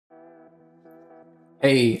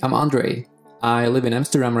Hey, I'm Andre. I live in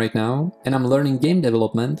Amsterdam right now, and I'm learning game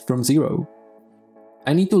development from zero.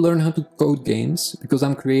 I need to learn how to code games because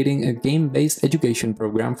I'm creating a game-based education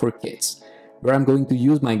program for kids, where I'm going to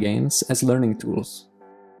use my games as learning tools.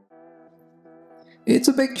 It's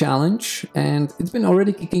a big challenge, and it's been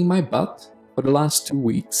already kicking my butt for the last 2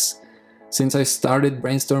 weeks, since I started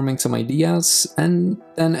brainstorming some ideas and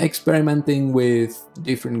then experimenting with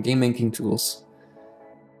different game-making tools.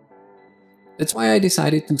 That's why I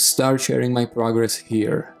decided to start sharing my progress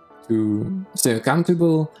here, to stay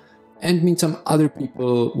accountable and meet some other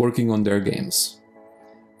people working on their games,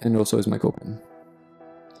 and also as my co-pen.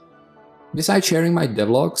 Besides sharing my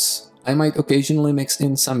devlogs, I might occasionally mix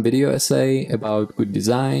in some video essay about good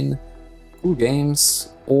design, cool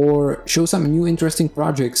games, or show some new interesting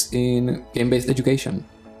projects in game-based education.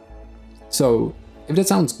 So, if that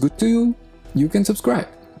sounds good to you, you can subscribe.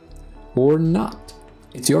 Or not.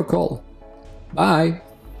 It's your call. Bye!